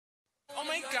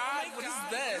my god, what is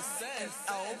this?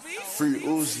 An LB? Free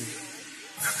Uzi.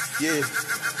 Yeah,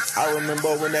 I remember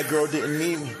when that girl didn't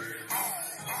need me.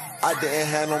 I didn't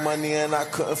have no money and I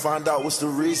couldn't find out what's the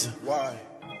reason. Why?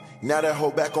 Now that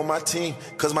hoe back on my team,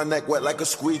 cause my neck wet like a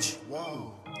squeegee.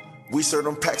 Whoa. We serve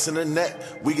them packs in the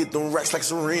net, we get them racks like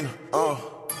Serena.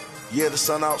 Yeah, the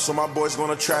sun out, so my boy's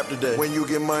gonna trap today. When you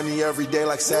get money every day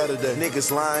like Saturday.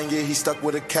 Niggas lying, yeah, he stuck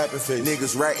with a cap and face.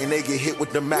 Niggas ratting, they get hit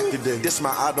with the Mac today. This my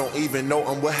I don't even know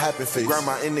what happened face.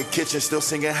 Grandma in the kitchen still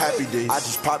singing happy days. I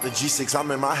just popped the G6,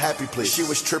 I'm in my happy place. She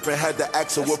was tripping, had to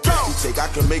ask her what pack you take. I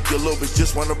can make your little bitch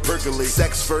just wanna percolate.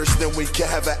 Sex first, then we can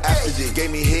have an after day.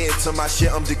 Gave me head to my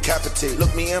shit, I'm decapitated.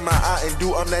 Look me in my eye and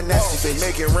I'm that nasty face.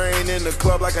 Make it rain in the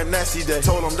club like a nasty day.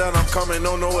 Told him that I'm coming,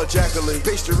 no ejaculate.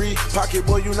 Pastry, pocket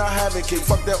boy, you not having cake.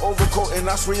 Fuck that overcoat and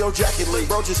I swear your jacket late.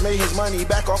 Bro just made his money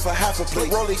back off a half a plate.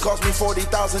 Rollie cost me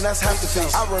 40,000, that's half the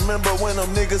face. I remember when them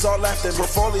niggas all laughed at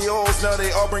portfolios, now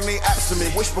they all bring they apps to me.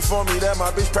 Wish before me that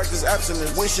my bitch practice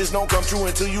abstinence. Wishes don't come true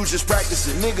until you just practice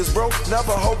it. Niggas bro,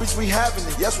 never hope bitch we having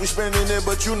it. Yes we spending it,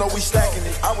 but you know we stacking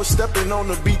it. I was stepping on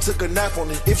the beat, took a nap on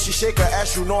it. If she shake her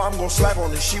ass, you know I'm gon' slap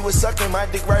on it. She was sucking my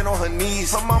dick right on her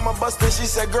knees. Her mama busted, she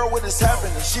said, girl, what is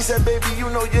happening? She said, baby,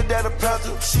 you know your dad a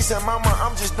panther. She said, mama,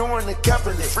 I'm just doing the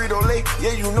Kaepernick. Frito-Lay,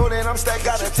 yeah, you know that I'm stacked,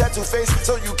 got a tattoo face,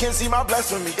 so you can see my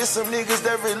blasphemy. It's some niggas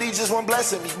that really just want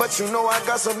blessing me, but you know I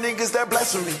got some niggas that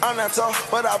blaspheme me. I'm not tall,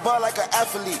 but I ball like an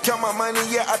athlete. Count my money,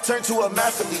 yeah, I turned to a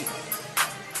mathlete.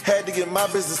 Had to get my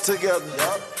business together.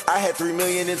 I had 3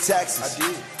 million in taxes.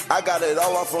 I got it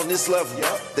all off on this level.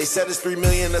 They said it's 3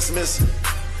 million that's missing.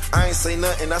 I ain't say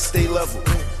nothing, I stay level.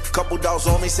 Couple dogs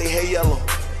on me say, hey, yellow.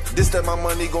 This that my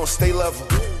money gon' stay level.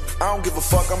 I don't give a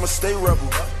fuck, I'ma stay rebel.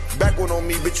 Back one on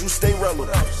me, bitch, you stay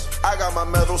relevant. I got my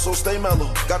medal, so stay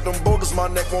mellow. Got them boulders, my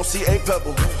neck won't see a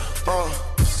pebble.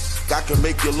 I can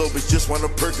make your little bitch just wanna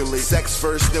percolate. Sex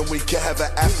first, then we can have an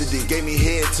after day. Gave me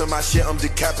head to my shit, I'm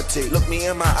decapitated. Look me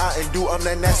in my eye and I'm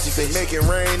that nasty face. Make it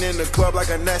rain in the club like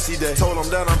a nasty day. Told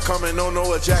him that I'm coming, no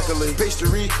ejaculate.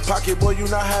 Pastry, pocket boy, you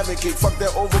not having cake. Fuck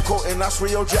that overcoat and I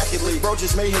swear your jacket late. Bro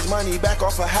just made his money back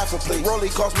off a half a plate.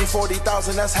 Rollie cost me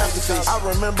 40,000, that's half the face. I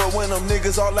remember when them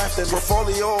niggas all laughed at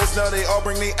portfolios, now they all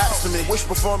bring they apps to me. Wish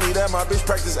before me that my bitch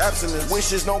practice abstinence.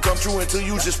 Wishes don't come true until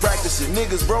you just practice it.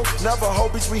 Niggas bro, never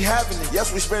hope bitch we having it.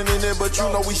 Yes we spending it, but you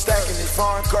know we stacking it.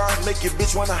 Foreign car, make your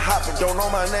bitch wanna hop it. Don't know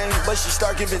my name, but she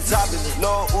start giving topping it.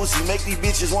 Lil Uzi, make these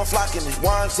bitches want flocking it.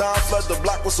 One time, flood the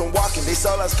block with some walking. They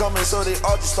saw us coming, so they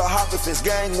all just start hopping. Fence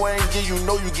gang Wayne, yeah, you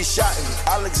know you get shot in it.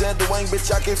 Alexander Wayne,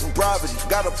 bitch, I came from poverty.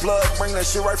 Got a plug, bring that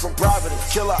shit right from Providence.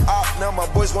 Killer op, now my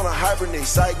boys wanna hibernate.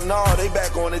 Psych, nah, they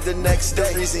back on it the next day.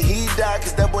 The reason he died,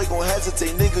 cause that boy gon'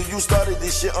 hesitate. Nigga, you started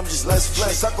this shit, I'm just less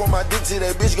flesh. Suck on my dick till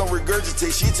that bitch gon' regurgitate.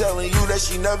 She telling you that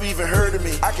she never even heard of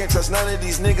me. I can't trust none of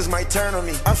these niggas, might turn on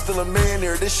me. I'm still a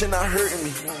millionaire, this shit not hurting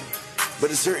me,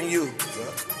 but it's hurting you.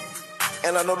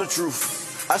 And I know the truth.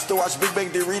 I still watch Big Bang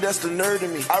Theory, that's the nerd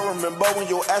in me. I remember when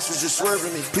your ass was just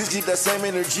swerving me. Please keep that same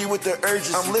energy with the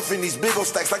urgency. I'm lifting these big old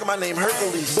stacks like my name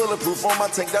Hercules. Bulletproof on my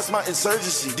tank, that's my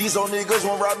insurgency. These old niggas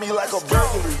won't rob me like a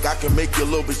burglary. I can make your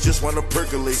little bitch just wanna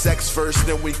percolate. Sex first,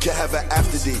 then we can have an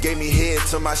after day. Gave me head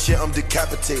to my shit, I'm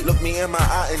decapitated. Look me in my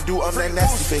eye and I'm that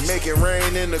nasty face. Make it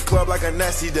rain in the club like a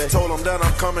nasty day. Told him that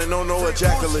I'm coming, no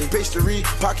ejaculate. Pastry,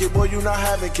 pocket boy, you not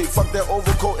having cake. Fuck that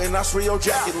overcoat and I swear your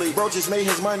jacket late. Bro just made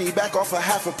his money back off a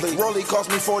half a plate. Rollie cost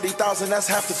me 40,000, that's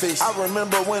half the face. I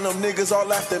remember when them niggas all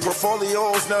laughed at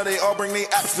portfolios, now they all bring they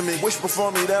apps to me. Wish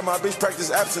before me that my bitch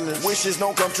practice abstinence. Wishes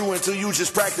don't come true until you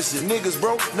just practice it. Niggas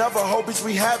bro, never hope bitch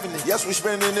we having it. Yes we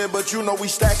spending it, but you know we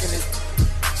stacking it.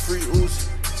 Free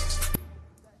Uzi.